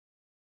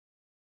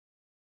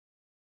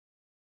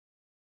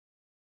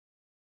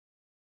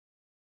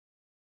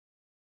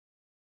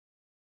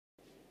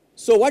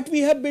So, what we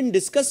have been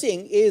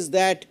discussing is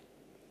that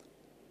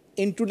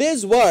in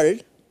today's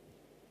world,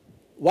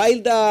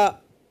 while the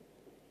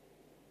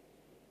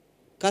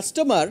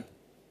customer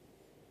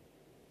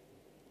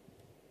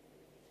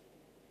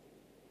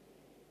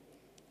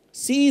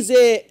sees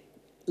a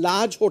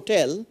large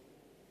hotel,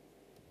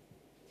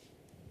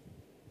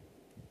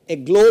 a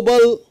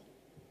global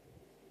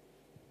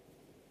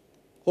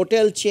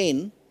hotel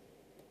chain,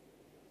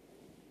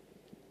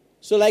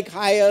 so like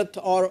Hyatt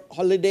or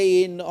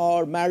Holiday Inn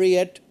or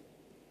Marriott,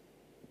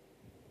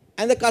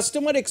 and the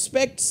customer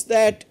expects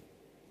that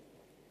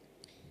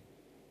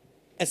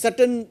a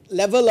certain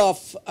level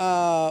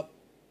of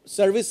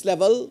service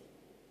level,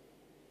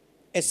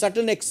 a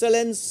certain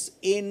excellence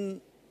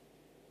in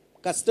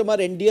customer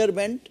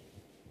endearment,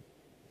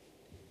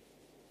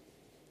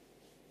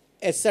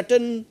 a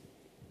certain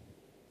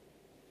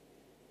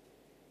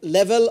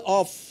level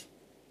of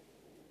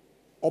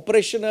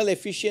operational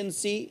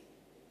efficiency,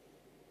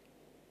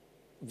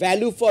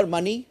 value for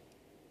money,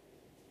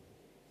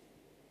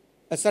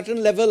 a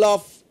certain level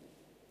of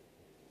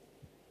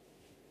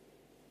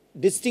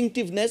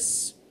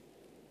distinctiveness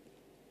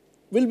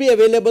will be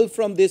available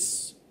from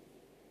this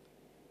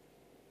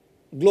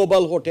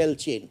global hotel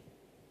chain.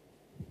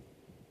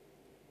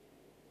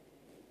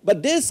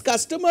 But this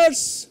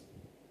customer's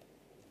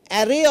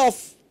array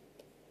of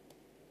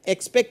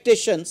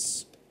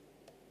expectations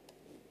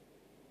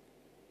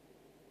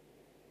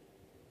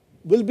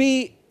will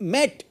be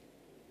met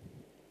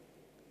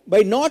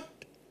by not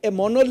a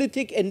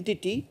monolithic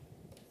entity,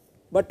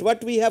 but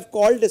what we have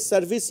called a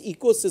service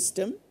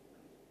ecosystem.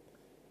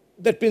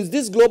 That means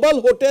this global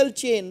hotel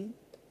chain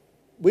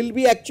will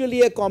be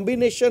actually a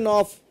combination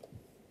of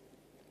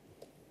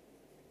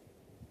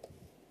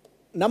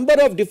number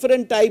of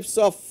different types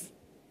of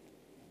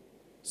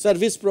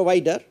service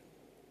provider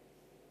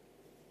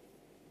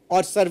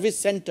or service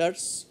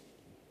centers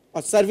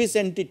or service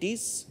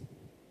entities.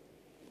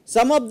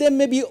 Some of them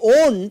may be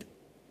owned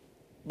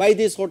by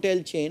this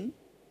hotel chain,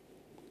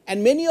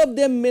 and many of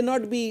them may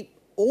not be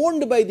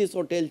owned by this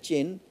hotel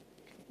chain,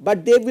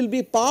 but they will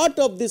be part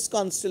of this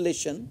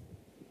constellation.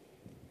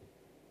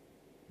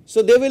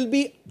 So, there will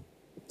be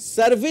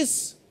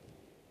service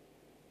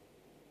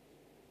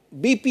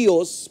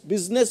BPOs,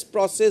 business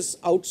process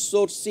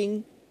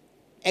outsourcing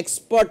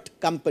expert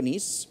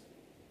companies,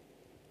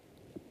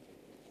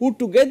 who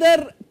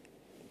together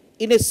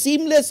in a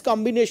seamless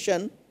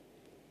combination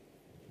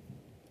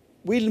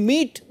will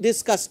meet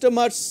this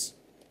customer's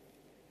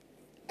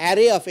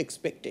array of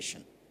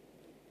expectation.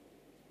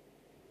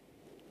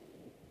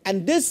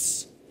 And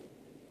this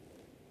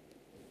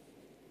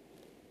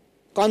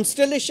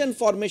constellation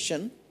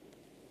formation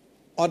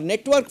or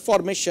network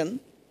formation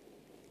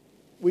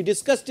we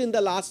discussed in the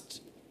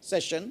last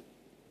session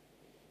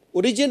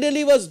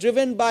originally was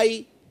driven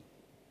by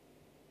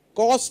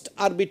cost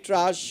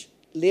arbitrage,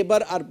 labor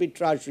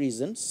arbitrage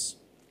reasons.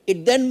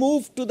 It then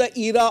moved to the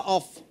era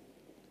of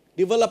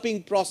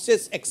developing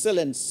process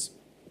excellence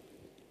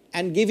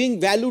and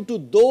giving value to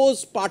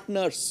those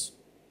partners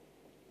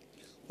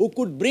who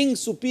could bring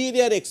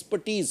superior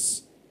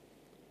expertise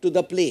to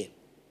the play.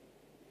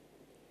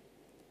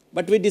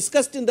 But we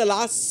discussed in the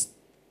last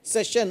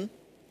session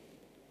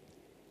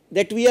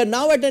that we are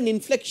now at an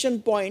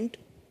inflection point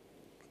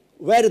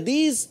where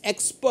these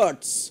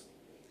experts,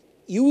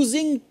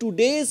 using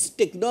today's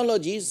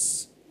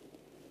technologies,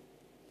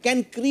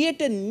 can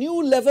create a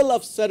new level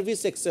of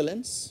service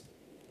excellence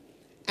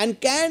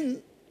and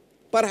can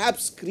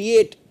perhaps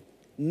create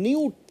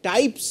new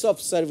types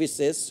of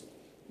services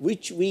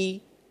which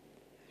we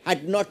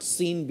had not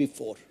seen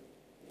before.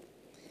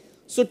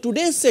 So,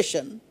 today's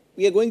session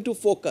we are going to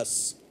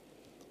focus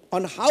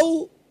on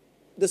how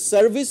the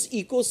service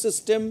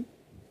ecosystem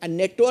and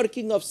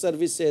networking of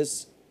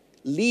services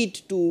lead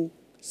to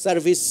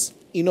service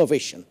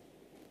innovation.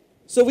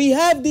 So, we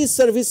have these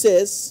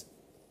services.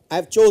 I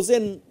have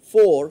chosen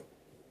 4: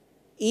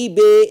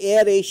 eBay,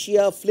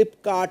 AirAsia,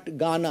 Flipkart,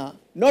 Ghana.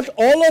 Not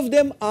all of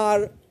them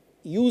are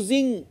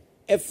using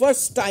a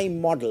first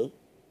time model.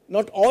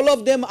 Not all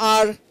of them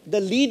are the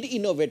lead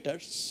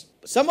innovators.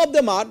 Some of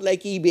them are,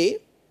 like eBay.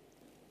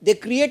 They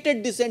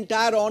created this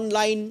entire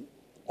online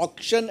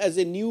auction as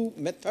a new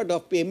method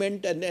of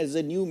payment and as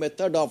a new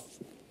method of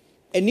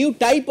a new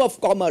type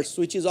of commerce,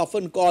 which is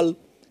often called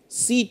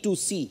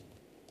C2C,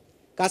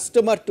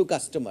 customer to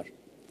customer.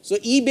 So,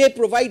 eBay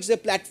provides a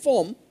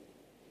platform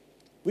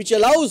which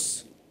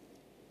allows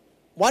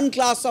one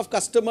class of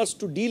customers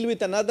to deal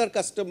with another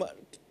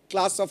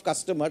class of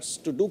customers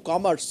to do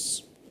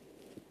commerce,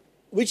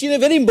 which in a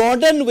very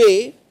modern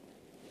way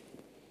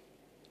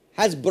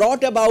has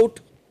brought about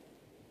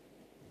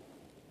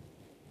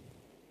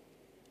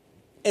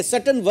a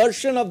certain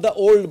version of the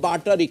old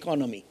barter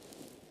economy.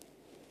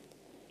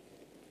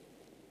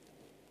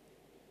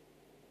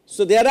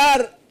 So, there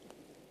are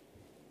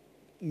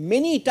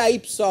many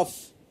types of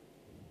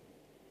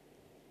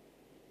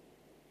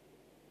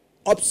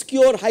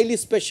obscure, highly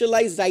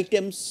specialized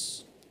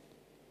items.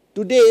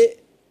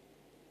 Today,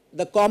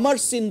 the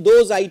commerce in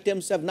those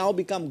items have now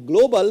become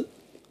global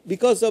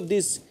because of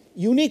this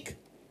unique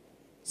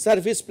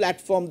service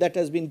platform that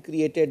has been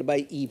created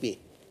by eBay.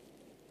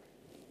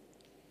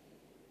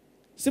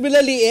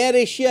 Similarly,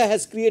 AirAsia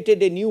has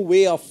created a new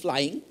way of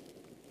flying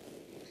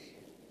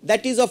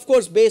that is of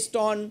course based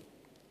on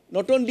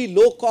not only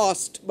low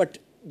cost but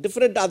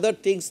different other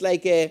things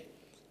like a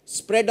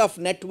spread of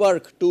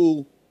network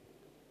to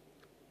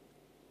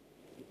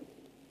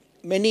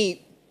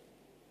many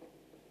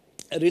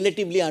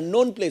relatively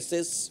unknown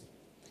places,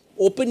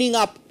 opening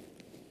up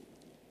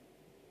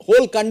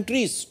whole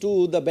countries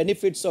to the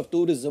benefits of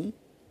tourism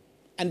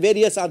and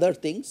various other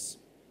things.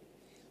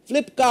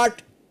 Flipkart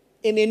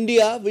in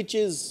India, which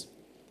is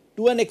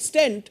to an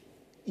extent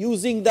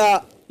using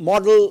the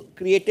model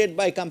created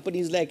by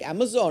companies like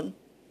Amazon,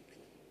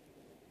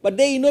 but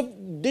they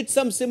did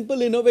some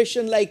simple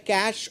innovation like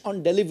cash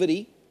on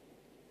delivery,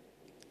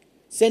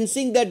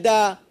 sensing that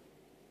the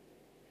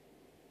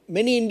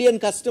many Indian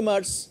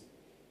customers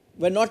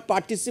were not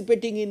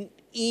participating in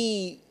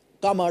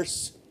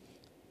e-commerce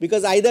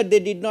because either they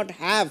did not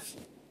have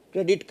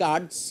credit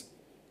cards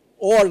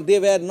or they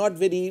were not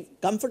very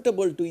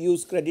comfortable to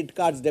use credit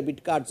cards,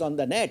 debit cards on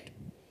the net.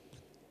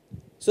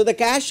 So the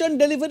cash on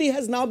delivery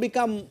has now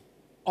become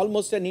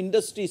almost an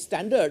industry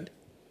standard,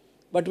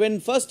 but when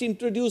first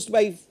introduced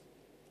by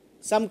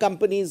some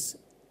companies,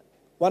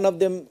 one of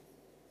them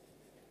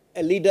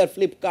a leader,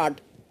 Flipkart,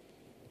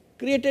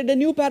 created a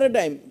new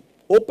paradigm,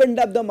 opened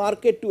up the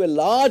market to a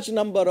large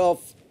number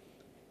of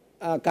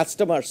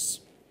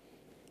customers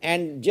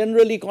and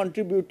generally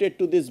contributed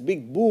to this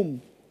big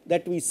boom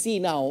that we see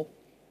now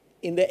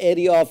in the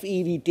area of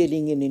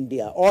e-retailing in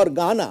India. Or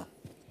Ghana,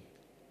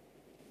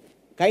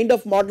 kind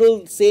of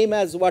model same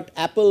as what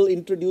Apple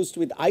introduced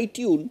with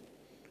iTunes,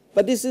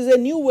 but this is a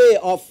new way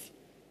of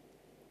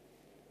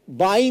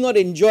buying or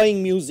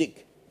enjoying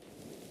music,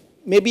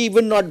 maybe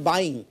even not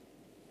buying,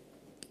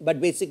 but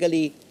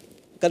basically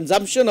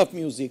consumption of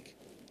music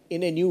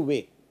in a new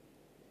way.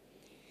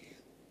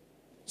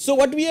 So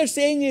what we are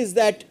saying is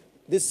that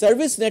this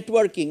service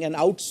networking and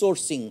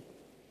outsourcing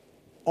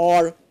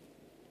or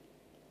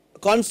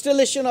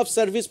constellation of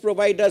service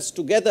providers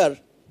together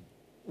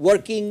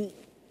working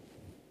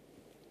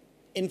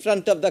in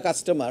front of the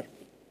customer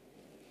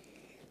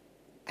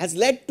has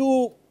led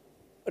to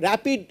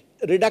rapid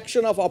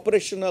reduction of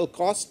operational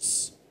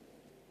costs.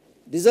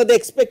 These are the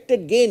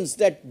expected gains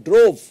that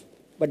drove,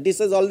 but this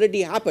has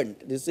already happened.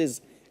 This is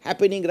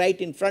happening right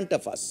in front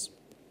of us.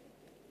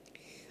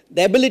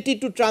 The ability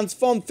to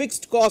transform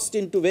fixed cost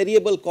into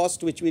variable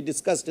cost, which we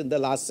discussed in the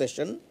last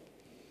session.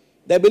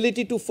 The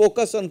ability to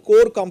focus on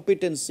core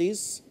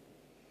competencies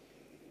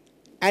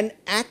and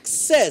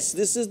access,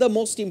 this is the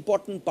most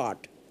important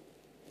part,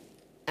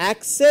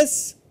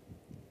 access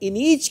in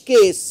each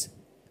case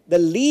the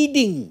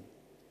leading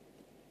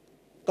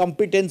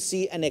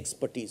competency and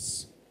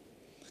expertise.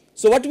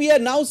 So what we are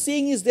now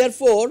seeing is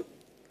therefore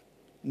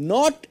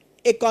not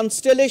a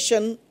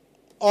constellation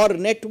or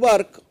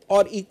network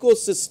or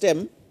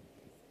ecosystem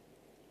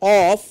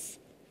of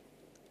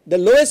the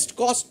lowest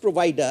cost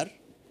provider,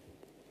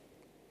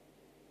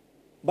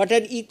 but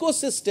an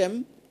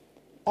ecosystem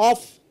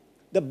of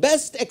the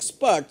best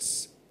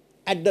experts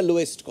at the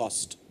lowest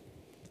cost.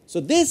 So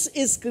this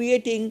is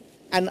creating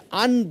an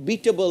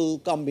unbeatable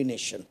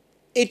combination.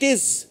 It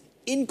is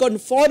in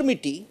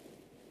conformity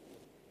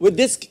with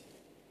this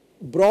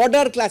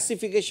broader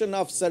classification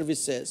of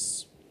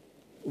services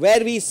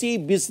where we see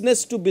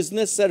business to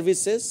business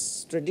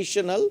services,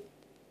 traditional,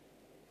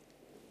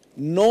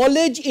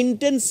 knowledge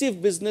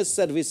intensive business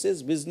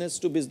services, business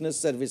to business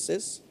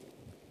services.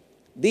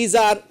 These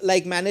are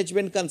like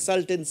management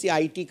consultancy,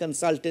 IT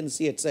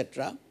consultancy,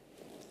 etc.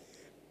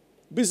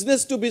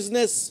 Business to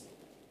business,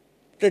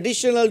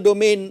 traditional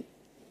domain,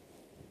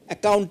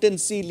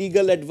 accountancy,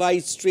 legal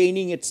advice,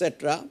 training,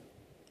 etc.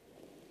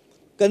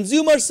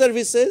 Consumer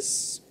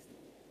services,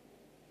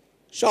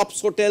 shops,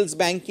 hotels,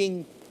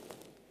 banking,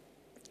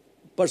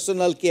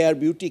 personal care,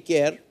 beauty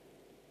care.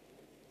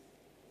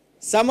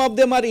 Some of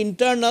them are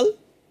internal,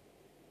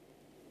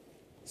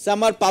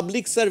 some are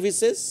public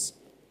services,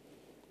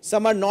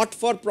 some are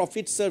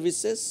not-for-profit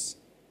services.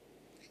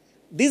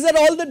 These are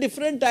all the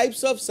different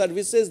types of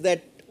services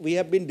that we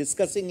have been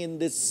discussing in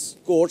this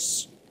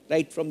course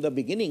right from the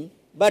beginning.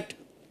 But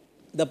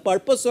the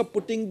purpose of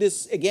putting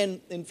this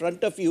again in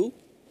front of you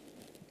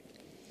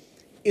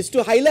is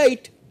to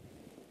highlight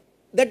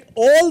that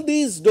all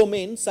these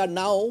domains are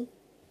now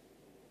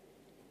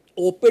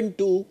open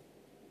to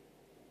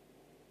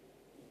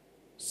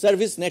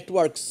service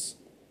networks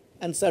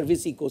and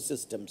service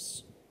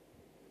ecosystems.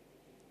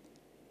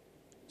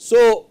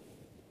 So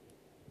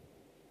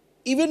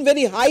even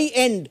very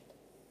high-end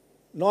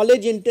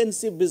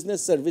knowledge-intensive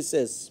business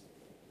services,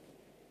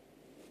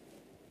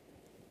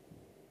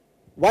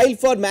 while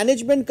for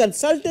management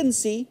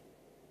consultancy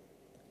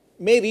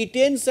may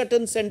retain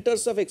certain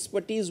centers of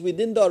expertise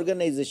within the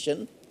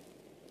organization,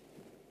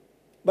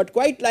 but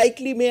quite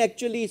likely may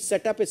actually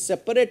set up a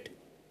separate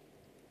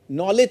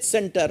knowledge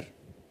center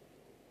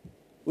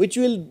which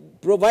will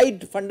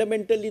provide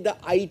fundamentally the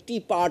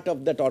IT part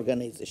of that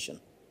organization.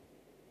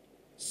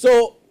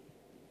 So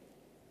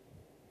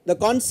the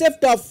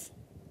concept of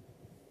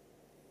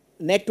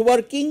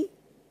networking,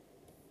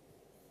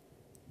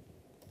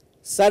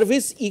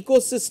 service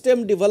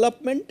ecosystem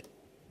development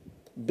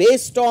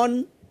based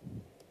on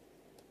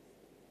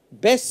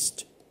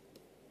best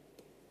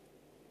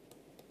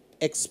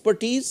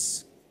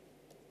expertise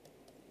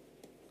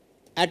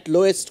at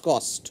lowest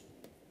cost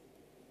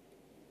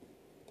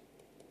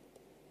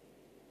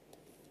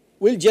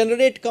will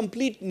generate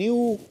complete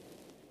new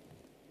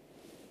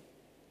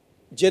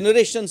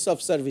generations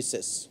of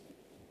services.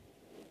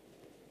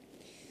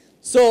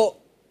 So,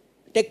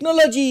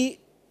 technology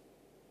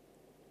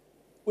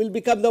will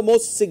become the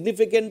most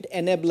significant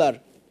enabler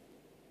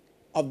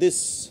of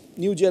this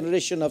new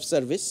generation of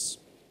service.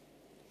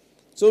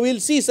 So, we will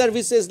see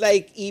services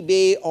like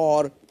eBay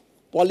or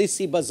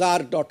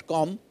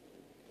policybazaar.com.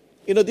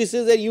 This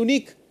is a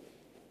unique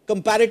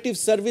comparative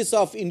service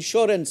of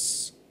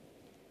insurance.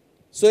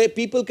 So,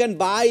 people can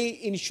buy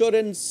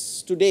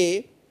insurance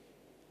today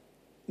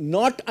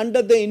not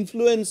under the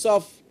influence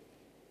of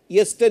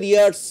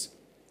yesteryear's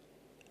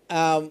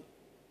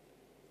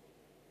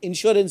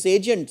insurance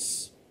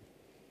agents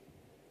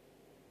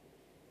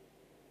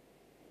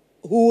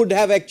who would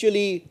have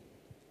actually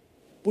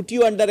put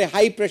you under a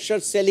high pressure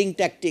selling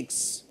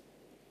tactics.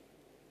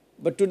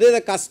 But today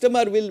the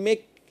customer will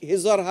make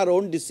his or her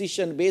own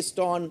decision based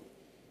on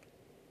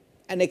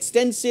an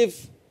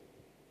extensive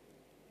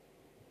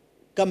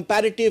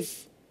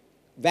comparative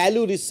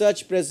value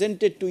research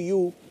presented to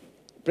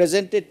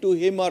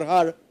him or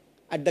her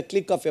at the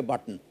click of a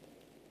button.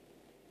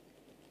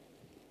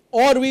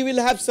 Or we will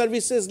have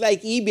services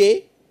like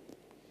eBay,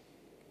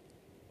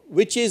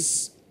 which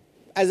is,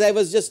 as I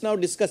was just now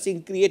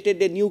discussing,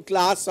 created a new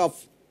class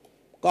of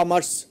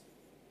commerce,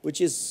 which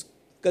is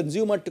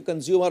consumer to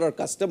consumer or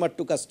customer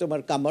to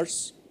customer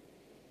commerce.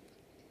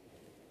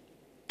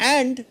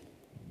 And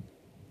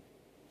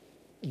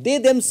they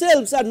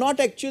themselves are not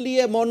actually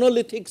a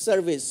monolithic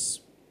service.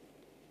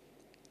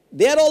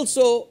 They are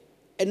also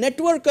a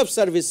network of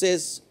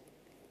services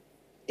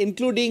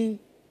including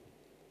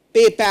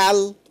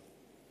PayPal,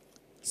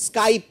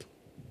 Skype,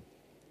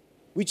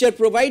 which are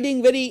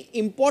providing very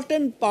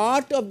important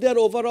part of their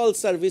overall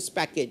service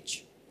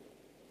package,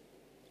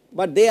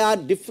 but they are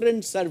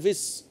different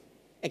service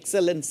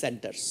excellence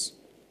centers.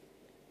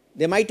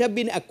 They might have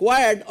been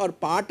acquired or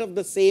part of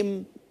the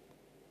same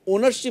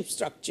ownership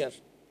structure,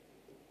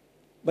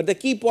 but the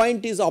key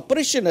point is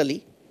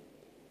operationally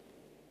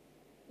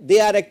they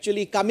are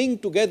actually coming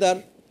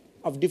together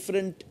of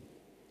different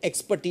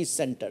expertise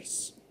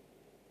centers.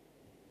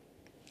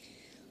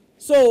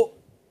 So,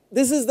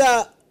 this is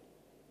the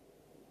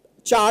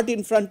chart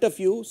in front of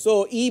you.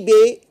 So,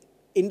 eBay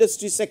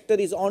industry sector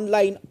is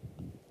online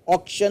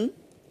auction.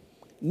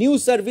 New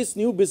service,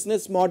 new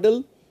business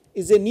model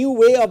is a new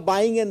way of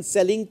buying and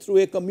selling through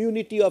a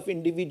community of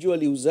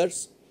individual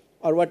users,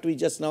 or what we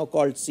just now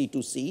called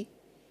C2C.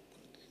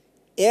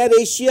 Air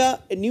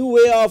Asia, a new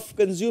way of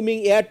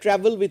consuming air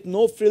travel with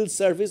no frills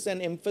service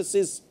and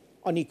emphasis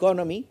on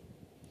economy.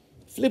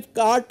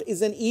 Flipkart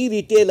is an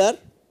e-retailer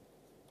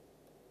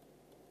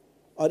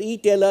or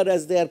e-tailer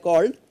as they are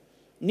called,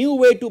 new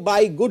way to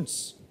buy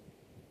goods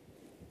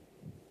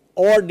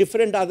or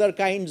different other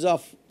kinds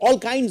of, all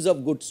kinds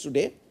of goods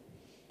today.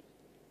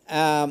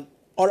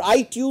 Or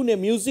iTunes, a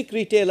music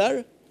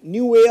retailer,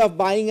 new way of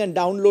buying and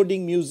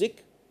downloading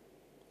music.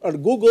 Or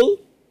Google,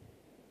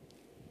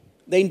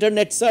 the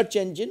internet search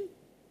engine.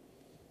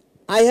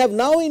 I have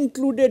now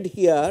included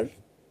here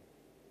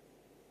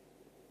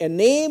a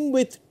name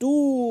with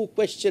two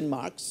question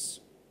marks.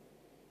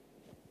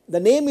 The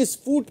name is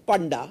Food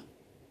Panda,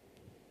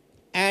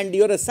 and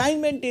your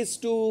assignment is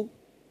to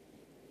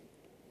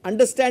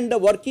understand the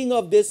working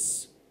of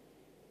this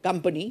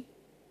company.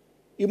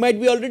 You might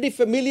be already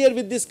familiar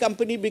with this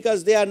company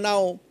because they are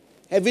now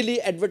heavily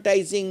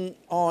advertising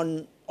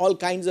on all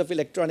kinds of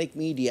electronic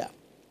media.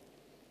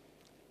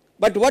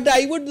 But what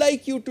I would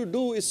like you to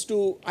do is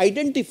to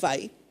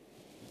identify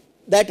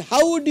that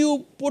how would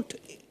you put,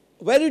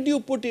 where would you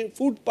put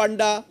Food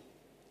Panda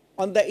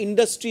on the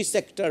industry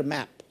sector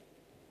map?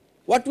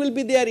 What will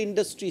be their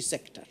industry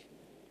sector?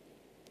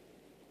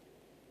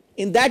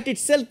 In that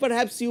itself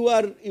perhaps you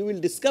will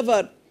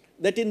discover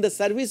that in the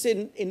service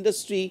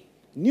industry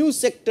new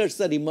sectors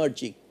are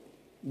emerging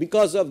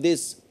because of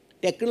this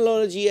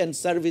technology and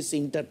service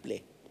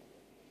interplay.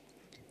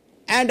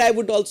 And I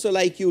would also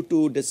like you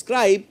to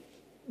describe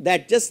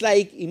that just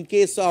like in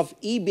case of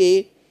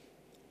eBay,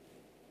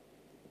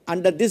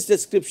 under this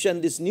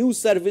description, this new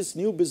service,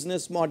 new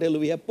business model,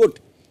 we have put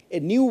a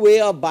new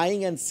way of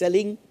buying and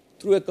selling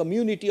through a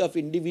community of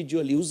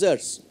individual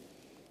users.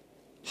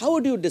 How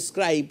would you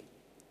describe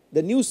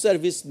the new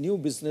service, new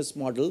business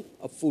model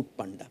of Food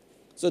Panda?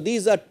 So,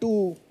 these are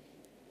two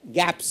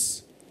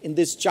gaps in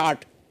this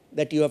chart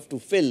that you have to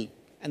fill,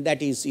 and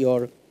that is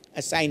your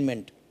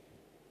assignment.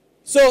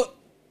 So,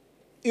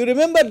 you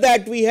remember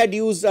that we had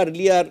used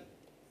earlier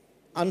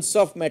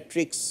Unsoft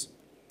metrics,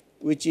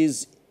 which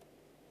is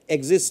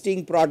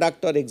existing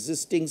product or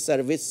existing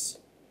service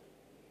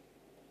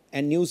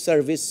and new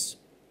service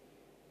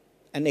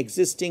and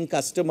existing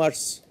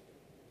customers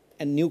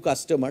and new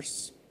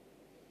customers.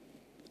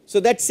 So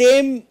that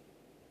same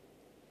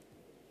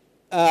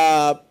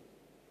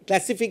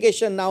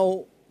classification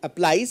now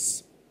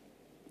applies,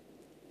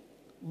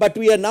 but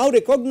we are now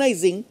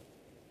recognizing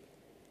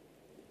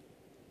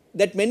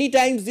that many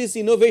times this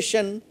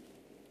innovation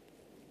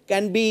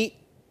can be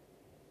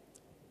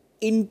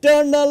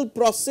internal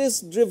process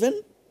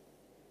driven,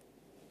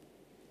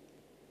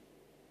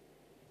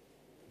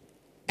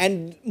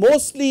 and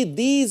mostly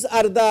these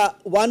are the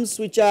ones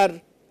which are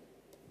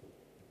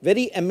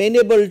very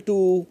amenable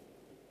to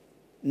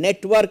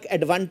network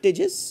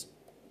advantages.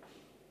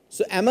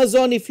 So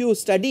Amazon, if you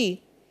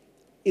study,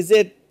 is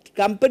a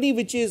company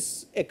which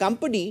is a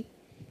company,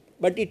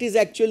 but it is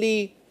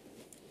actually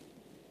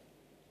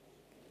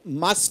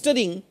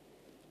mastering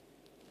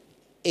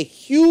a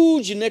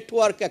huge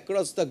network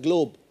across the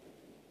globe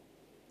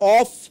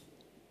of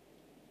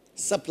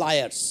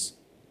suppliers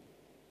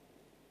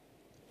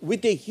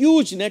with a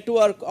huge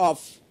network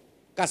of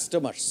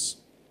customers.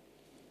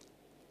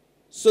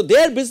 So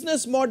their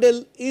business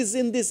model is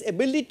in this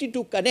ability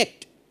to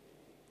connect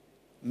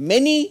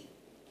many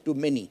to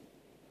many.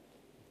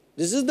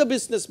 This is the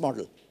business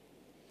model,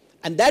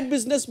 and that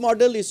business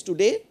model is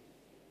today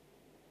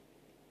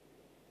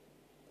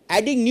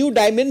adding new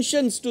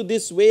dimensions to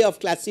this way of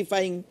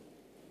classifying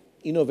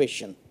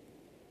innovation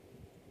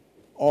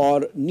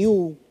or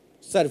new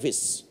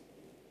service.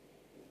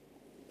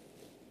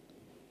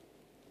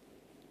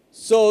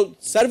 So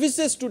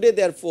services today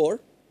therefore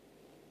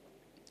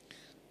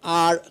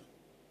are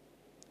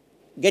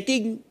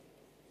getting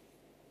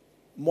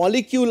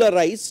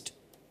molecularized,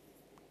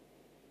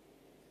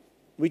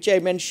 which I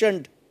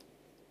mentioned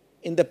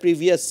in the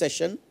previous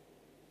session,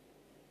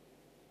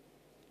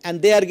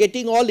 and they are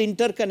getting all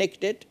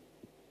interconnected.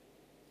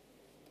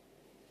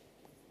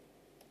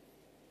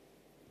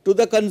 To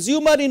the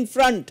consumer in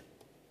front,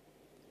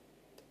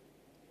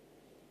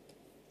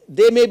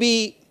 they may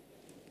be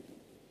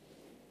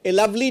a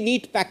lovely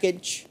neat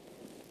package,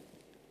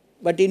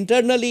 but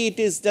internally it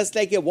is just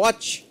like a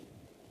watch.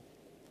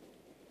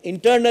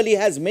 Internally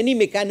has many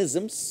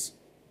mechanisms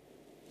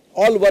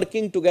all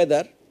working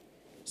together.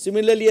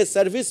 Similarly, a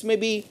service may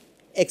be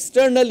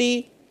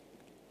externally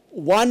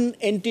one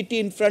entity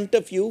in front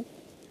of you,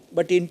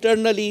 but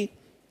internally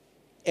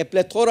a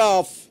plethora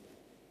of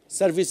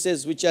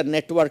services which are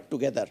networked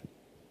together.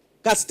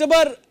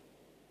 Customer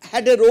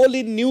had a role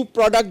in new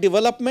product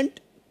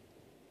development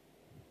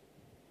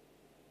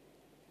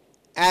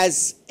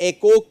as a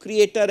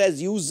co-creator,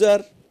 as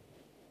user,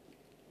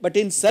 but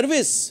in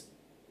service,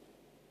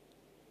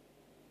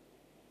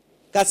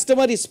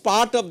 customer is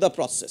part of the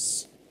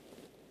process.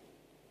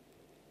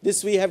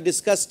 This we have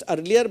discussed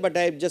earlier, but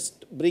I am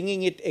just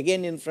bringing it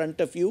again in front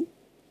of you,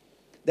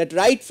 that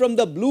right from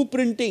the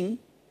blueprinting,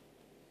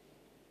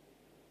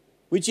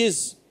 which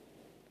is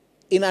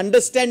in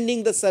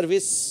understanding the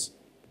service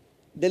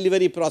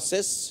delivery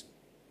process,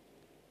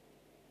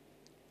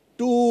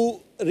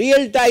 to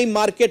real-time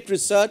market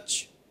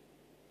research,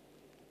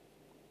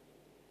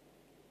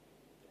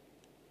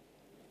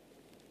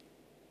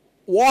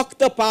 walk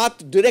the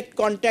path, direct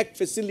contact,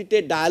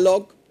 facilitate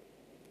dialogue.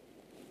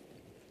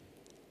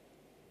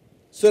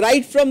 So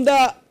right from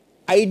the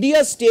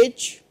idea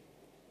stage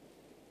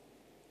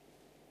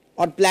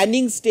or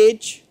planning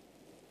stage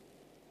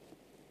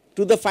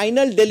to the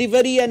final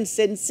delivery and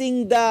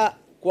sensing the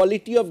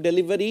quality of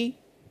delivery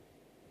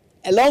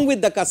along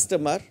with the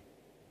customer,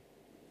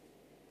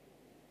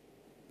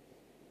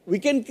 we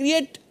can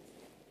create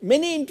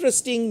many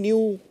interesting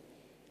new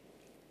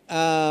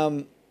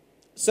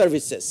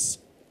services.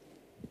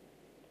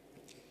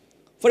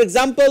 For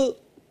example,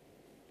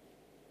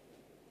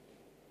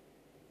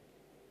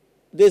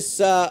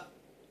 this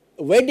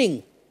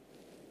wedding,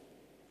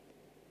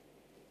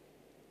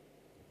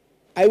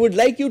 I would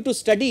like you to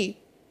study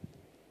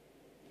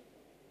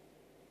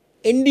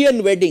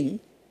Indian wedding,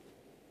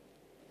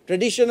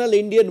 traditional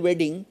Indian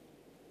wedding,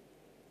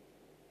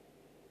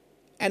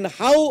 and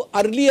how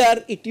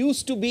earlier it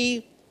used to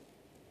be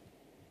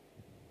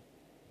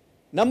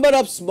number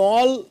of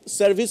small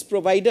service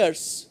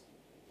providers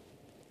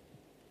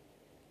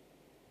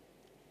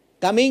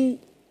coming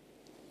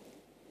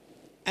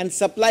and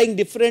supplying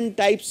different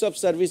types of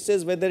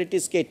services, whether it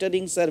is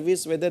catering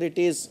service, whether it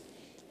is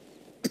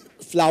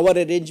flower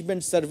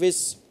arrangement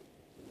service,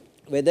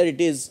 whether it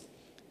is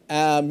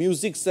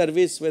music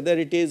service, whether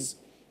it is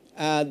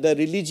the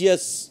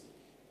religious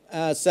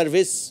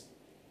service.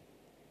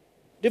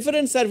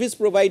 Different service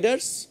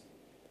providers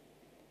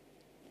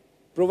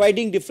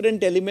providing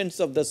different elements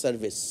of the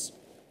service.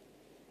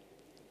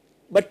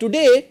 But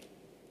today,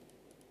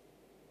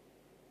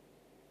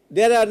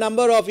 there are a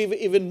number of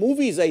even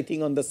movies, I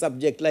think, on the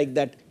subject, like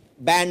that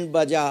Band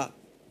Baja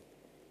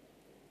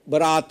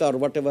Barat or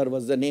whatever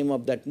was the name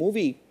of that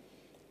movie.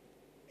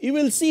 You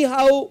will see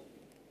how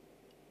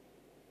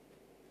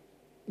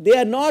they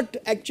are not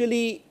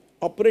actually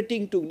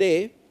operating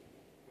today.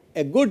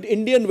 A good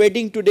Indian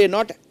wedding today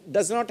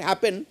does not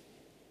happen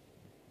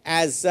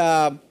as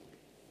a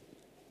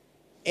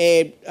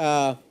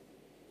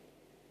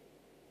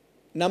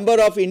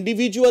number of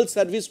individual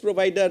service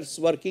providers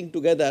working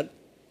together,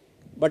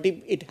 but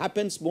it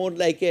happens more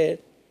like a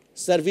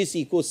service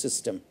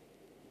ecosystem.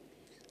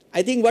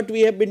 I think what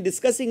we have been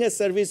discussing as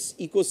service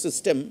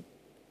ecosystem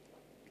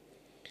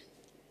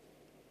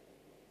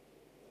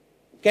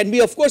can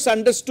be of course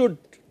understood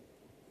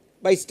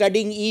by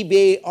studying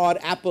eBay or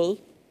Apple,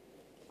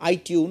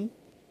 iTunes,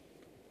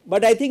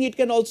 but I think it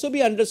can also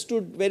be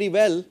understood very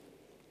well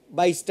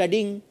by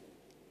studying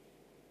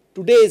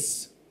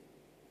today's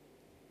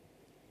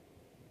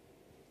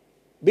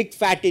big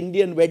fat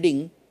Indian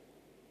wedding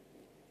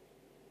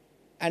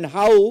and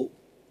how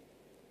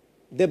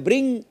they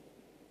bring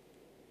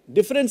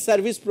different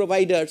service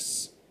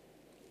providers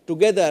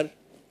together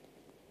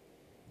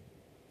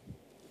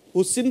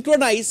who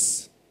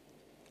synchronize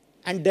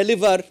and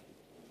deliver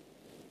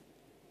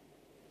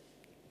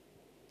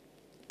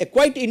a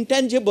quite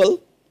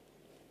intangible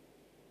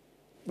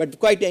but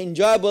quite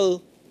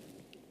enjoyable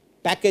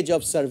package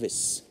of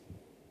service.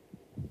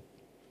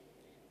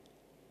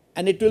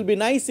 And it will be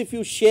nice if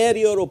you share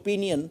your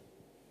opinion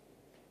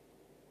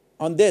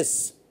on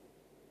this,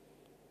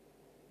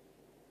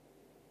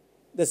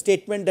 the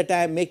statement that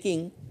I am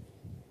making,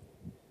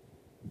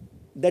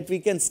 that we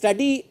can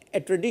study a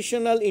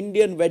traditional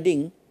Indian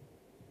wedding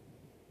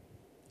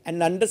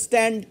and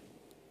understand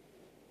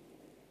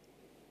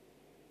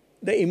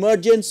the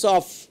emergence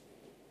of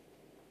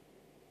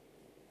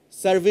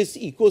service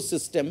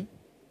ecosystem,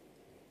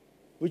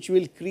 which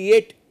will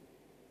create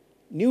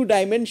new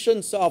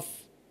dimensions of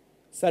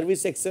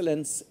service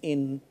excellence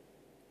in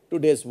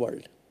today's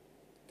world.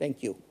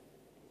 Thank you.